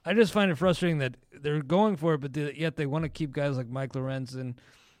I just find it frustrating that they're going for it, but yet they want to keep guys like Mike Lorenzen,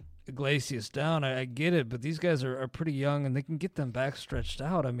 Iglesias down. I get it, but these guys are pretty young, and they can get them back stretched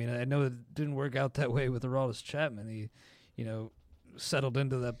out. I know it didn't work out that way with Aroldis Chapman. He, settled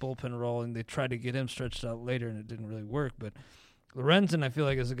into that bullpen role, and they tried to get him stretched out later, and it didn't really work. But Lorenzen, I feel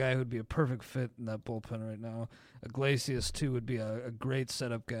like, is a guy who would be a perfect fit in that bullpen right now. Iglesias, too, would be a great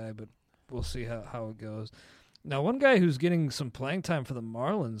setup guy, but we'll see how it goes. Now, one guy who's getting some playing time for the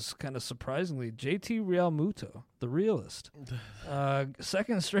Marlins, kind of surprisingly, JT Realmuto, the realist.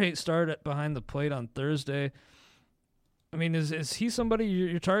 Second straight start behind the plate on Thursday. Is he somebody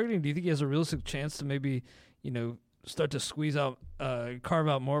you're targeting? Do you think he has a realistic chance to maybe, start to squeeze out, carve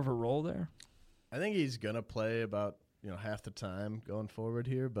out more of a role there? I think he's going to play about, half the time going forward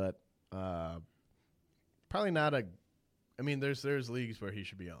here, but probably not there's leagues where he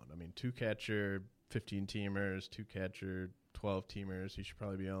should be on. 2 catcher, 15 teamers, 2 catcher, 12 teamers. He should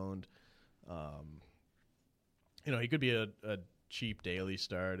probably be owned. He could be a cheap daily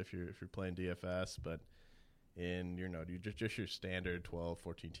start if you're playing DFS, but in just your standard 12,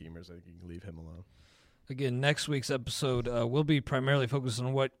 14 teamers, I think you can leave him alone. Again, next week's episode will be primarily focused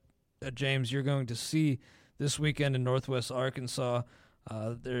on what, James, you're going to see this weekend in Northwest Arkansas.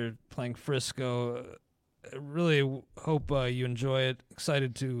 They're playing Frisco. I really hope you enjoy it.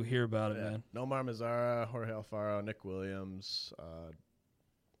 Excited to hear about it, man. Nomar Mazara, Jorge Alfaro, Nick Williams,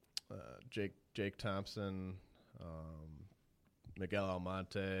 Jake Thompson, Miguel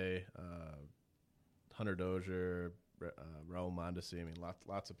Almonte, Hunter Dozier, Raul Mondesi.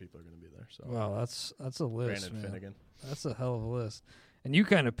 Lots of people are going to be there. So wow, that's a list, Brandon man. Finnegan. That's a hell of a list. And you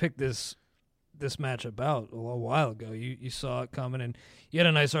kind of picked this matchup out a little while ago. You saw it coming, and you had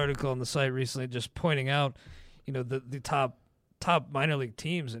a nice article on the site recently just pointing out, the top minor league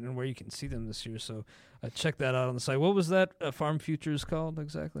teams and where you can see them this year. So check that out on the site. What was that Farm Futures called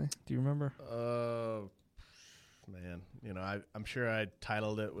exactly? Do you remember? Man, I'm sure I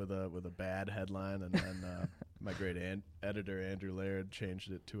titled it with a bad headline, and then my great editor Andrew Laird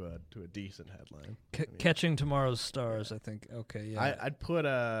changed it to a decent headline. Catching Tomorrow's Stars, I think. Okay, yeah. I'd put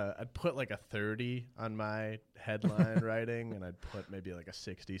like a 30 on my headline writing, and I'd put maybe like a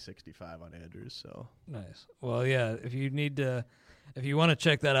 60, 65 on Andrew's. So nice. Well, yeah. If you want to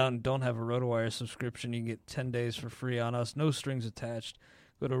check that out and don't have a RotoWire subscription, you can get 10 days for free on us, no strings attached.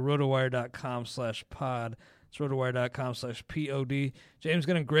 Go to rotowire.com/pod. It's rotowire.com/pod. James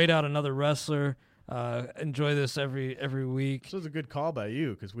going to grade out another wrestler. Enjoy this every week. This was a good call by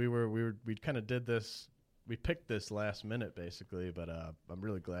you because we kind of did this. We picked this last minute basically, but I'm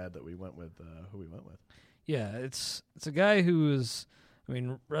really glad that we went with who we went with. Yeah, it's a guy who is,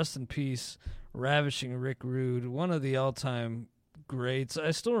 rest in peace, ravishing Rick Rude, one of the all-time greats. I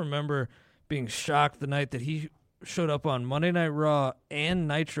still remember being shocked the night that he showed up on Monday Night Raw and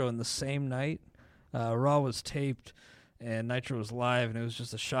Nitro in the same night. Raw was taped and Nitro was live, and it was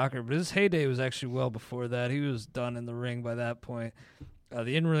just a shocker. But his heyday was actually well before that. He was done in the ring by that point.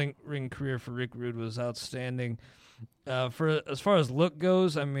 The in-ring career for Rick Rude was outstanding. For as far as look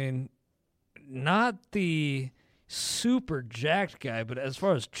goes, not the super jacked guy, but as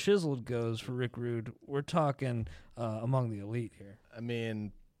far as chiseled goes for Rick Rude, we're talking among the elite here.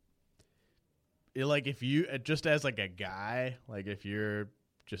 If you just as like a guy, like if you're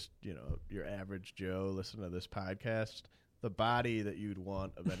just, your average Joe listening to this podcast, the body that you'd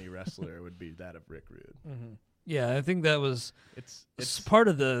want of any wrestler would be that of Rick Rude. Mm-hmm. Yeah, I think that was it's part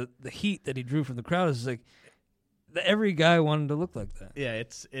of the heat that he drew from the crowd. Is like every guy wanted to look like that. Yeah,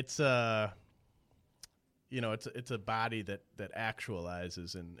 it's it's a body that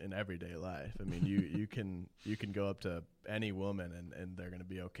actualizes in everyday life. I mean, you can go up to any woman and they're going to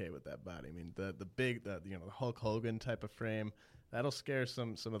be okay with that body. I mean, the Hulk Hogan type of frame, that'll scare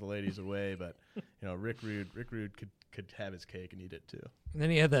some of the ladies away, but Rick Rude could have his cake and eat it too. And then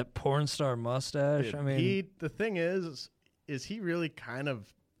he had that porn star mustache. The thing is he really kind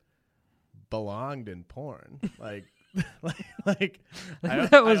of belonged in porn. That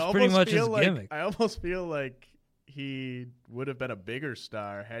was pretty much his gimmick. I almost feel like he would have been a bigger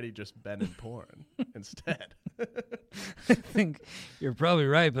star had he just been in porn instead. I think you're probably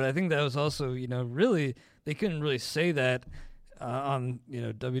right, but I think that was also, really, they couldn't really say that on,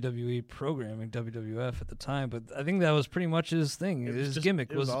 WWE programming, WWF at the time, but I think that was pretty much his thing. His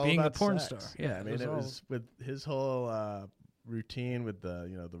gimmick was being a porn star. Yeah, I mean, it was with his whole routine with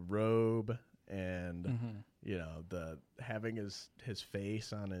the robe and the having his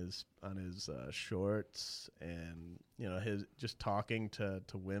face on his shorts, and his just talking to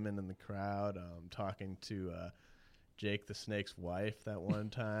women in the crowd, talking to Jake the Snake's wife that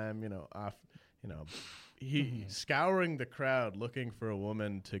one time, he scouring the crowd looking for a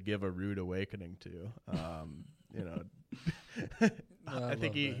woman to give a rude awakening to. I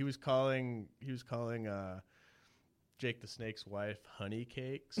think he was calling Jake the Snake's wife honey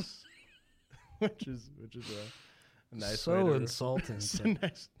cakes. which is a nice so way to insulting. It's a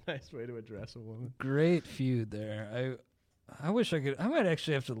nice way to address a woman. Great feud there. I wish I could. I might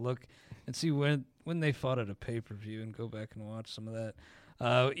actually have to look and see when they fought at a pay-per-view and go back and watch some of that.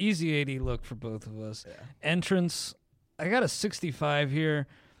 Easy 80 look for both of us. Yeah. Entrance, I got a 65 here.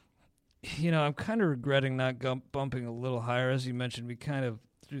 I'm kind of regretting not bumping a little higher. As you mentioned, we kind of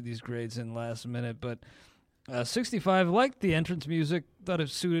threw these grades in last minute, but 65, liked the entrance music, thought it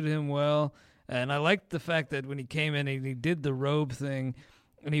suited him well. And I liked the fact that when he came in and he did the robe thing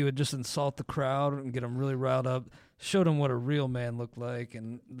and he would just insult the crowd and get them really riled up, showed them what a real man looked like.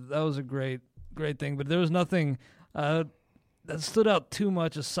 And that was a great thing. But there was nothing that stood out too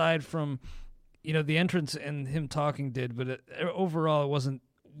much aside from, the entrance and him talking did. But overall, it wasn't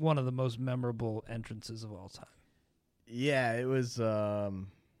one of the most memorable entrances of all time. Yeah, it was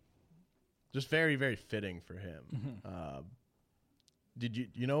just very, very fitting for him. Mm-hmm. Did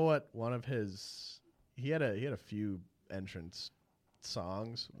you know what one of his he had a few entrance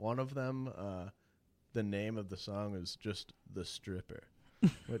songs. One of them, the name of the song is just The Stripper,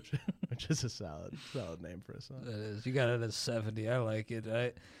 which is a solid name for a song. It is. You got it at 70. I like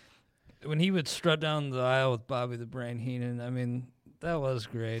it. When he would strut down the aisle with Bobby the Brain Heenan, I mean, that was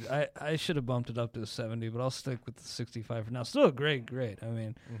great. I should have bumped it up to a 70, but I'll stick with the 65 for now. Still a great. I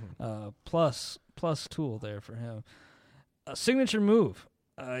mean, plus tool there for him. A signature move.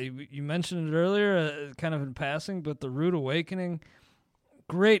 You mentioned it earlier, kind of in passing, but the Rude Awakening,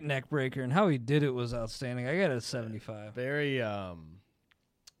 great neck breaker, and how he did it was outstanding. I got it at 75. Very kind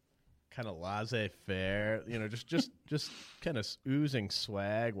of laissez-faire, just kind of oozing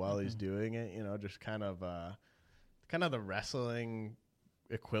swag while he's doing it. Just kind of the wrestling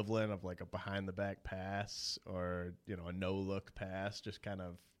equivalent of like a behind the back pass or a no look pass. Just kind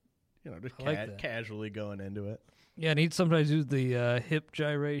of just casually going into it. Yeah, and he'd sometimes do the hip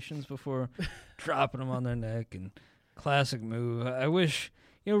gyrations before dropping them on their neck, and classic move. I wish,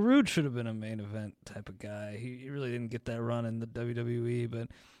 Rude should have been a main event type of guy. He really didn't get that run in the WWE, but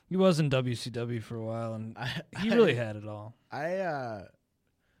he was in WCW for a while, and he really had it all. I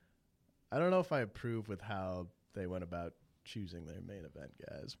don't know if I approve with how they went about choosing their main event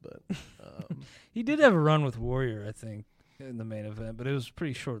guys, but he did have a run with Warrior, I think, in the main event, but it was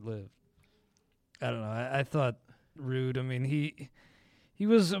pretty short-lived. I don't know. I thought Rude, I mean, he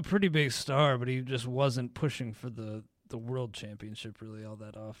was a pretty big star, but he just wasn't pushing for the world championship really all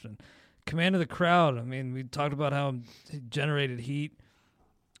that often. Command of the crowd, I mean, we talked about how he generated heat.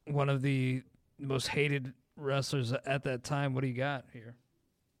 One of the most hated wrestlers at that time. What do you got here?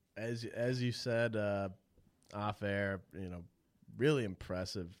 As you said off air, really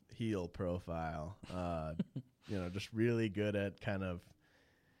impressive heel profile. Just really good at kind of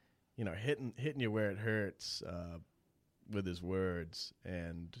hitting you where it hurts with his words,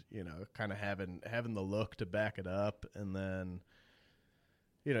 and kind of having the look to back it up, and then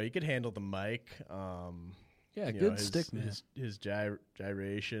he could handle the mic. Good stick man. His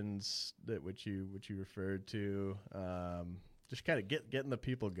gyrations which you referred to, just kind of getting the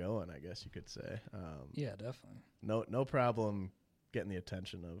people going, I guess you could say. Yeah, definitely. No problem getting the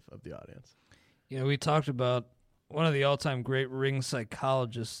attention of the audience. We talked about one of the all-time great ring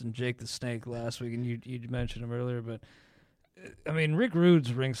psychologists in Jake the Snake last week, and you mentioned him earlier, but I mean, Rick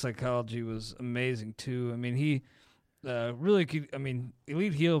Rude's ring psychology was amazing too. I mean, Really,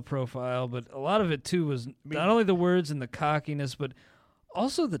 elite heel profile, but a lot of it too was not only the words and the cockiness, but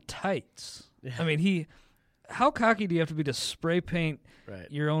also the tights. Yeah. I mean, how cocky do you have to be to spray paint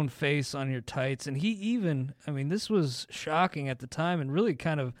your own face on your tights? And he even, this was shocking at the time, and really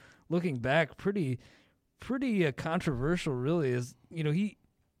kind of looking back, pretty controversial. Really, is he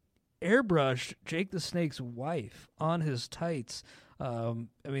airbrushed Jake the Snake's wife on his tights.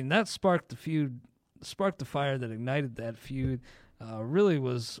 That sparked the feud. Sparked the fire that ignited that feud. Really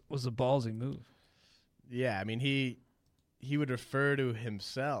was a ballsy move. Yeah, he would refer to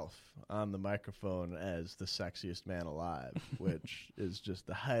himself on the microphone as the sexiest man alive, which is just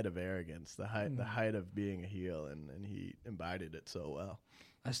the height of arrogance, the height of being a heel, and he embodied it so well.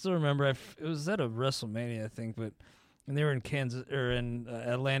 I still remember it was at a WrestleMania, I think, but when they were in Kansas or in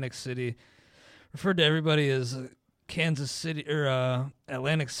Atlantic City, referred to everybody as Kansas City or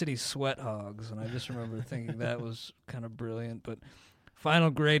Atlantic City sweat hogs, and I just remember thinking that was kind of brilliant. But final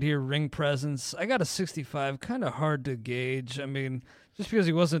grade here, ring presence, I got a 65. Kind of hard to gauge. Just because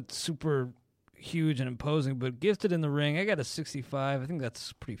he wasn't super huge and imposing, but gifted in the ring, I got a 65. I think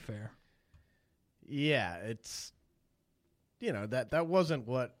that's pretty fair. Yeah, it's that wasn't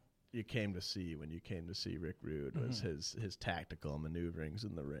what you came to see when you came to see Rick Rude, was his tactical maneuverings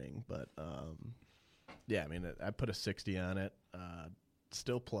in the ring, but. Yeah, I put a 60 on it.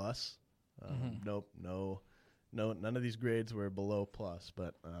 Still plus. Nope, none of these grades were below plus,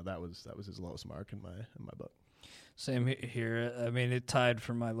 but that was his lowest mark in my book. Same here. It tied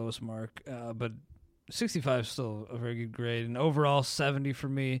for my lowest mark, but 65 is still a very good grade. And overall, 70 for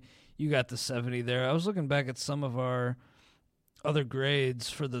me. You got the 70 there. I was looking back at some of our other grades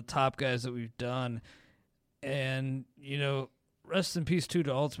for the top guys that we've done, and rest in peace too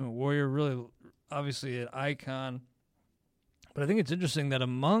to Ultimate Warrior. Really. Obviously an icon, but I think it's interesting that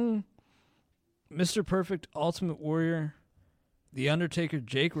among Mr. Perfect, Ultimate Warrior, The Undertaker,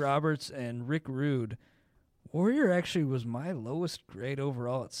 Jake Roberts, and Rick Rude, Warrior actually was my lowest grade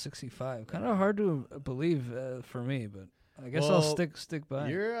overall at 65. Kind of hard to believe for me, but I guess I'll stick by.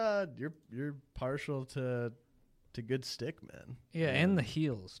 You're partial to good stick men. Yeah, and the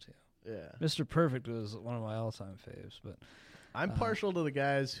heels too. Yeah, Mr. Perfect was one of my all-time faves, but. I'm partial to the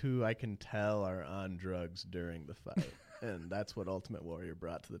guys who I can tell are on drugs during the fight, and that's what Ultimate Warrior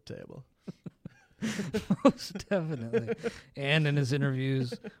brought to the table. Most definitely. And in his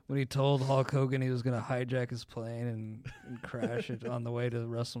interviews, when he told Hulk Hogan he was going to hijack his plane and crash it on the way to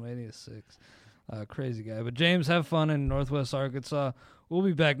WrestleMania 6. Crazy guy. But James, have fun in Northwest Arkansas. We'll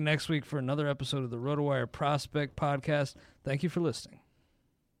be back next week for another episode of the RotoWire Prospect Podcast. Thank you for listening.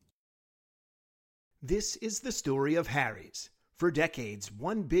 This is the story of Harry's. For decades,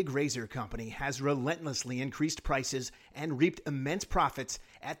 one big razor company has relentlessly increased prices and reaped immense profits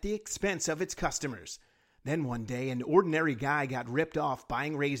at the expense of its customers. Then one day, an ordinary guy got ripped off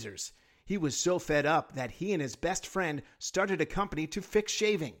buying razors. He was so fed up that he and his best friend started a company to fix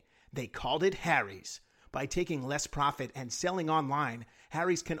shaving. They called it Harry's. By taking less profit and selling online,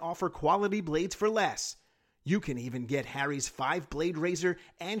 Harry's can offer quality blades for less. You can even get Harry's 5-blade razor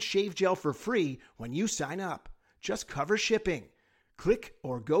and shave gel for free when you sign up. Just cover shipping. Click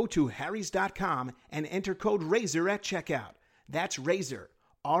or go to harrys.com and enter code RAZOR at checkout. That's RAZOR,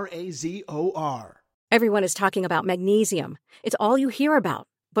 R-A-Z-O-R. Everyone is talking about magnesium. It's all you hear about.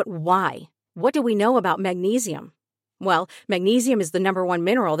 But why? What do we know about magnesium? Well, magnesium is the #1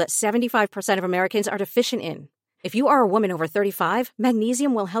 mineral that 75% of Americans are deficient in. If you are a woman over 35,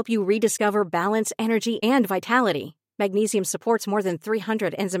 magnesium will help you rediscover balance, energy, and vitality. Magnesium supports more than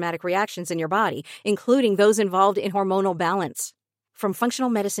 300 enzymatic reactions in your body, including those involved in hormonal balance. From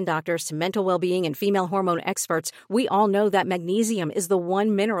functional medicine doctors to mental well-being and female hormone experts, we all know that magnesium is the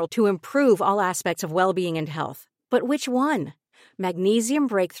one mineral to improve all aspects of well-being and health. But which one? Magnesium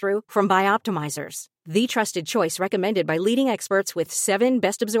Breakthrough from Bioptimizers, the trusted choice recommended by leading experts with 7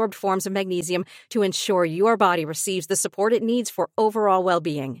 best-absorbed forms of magnesium to ensure your body receives the support it needs for overall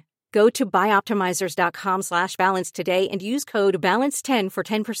well-being. Go to bioptimizers.com/balance today and use code BALANCE10 for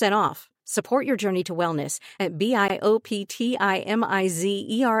 10% off. Support your journey to wellness at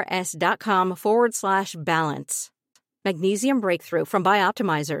bioptimizers.com/balance. Magnesium Breakthrough from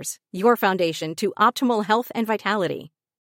Bioptimizers, your foundation to optimal health and vitality.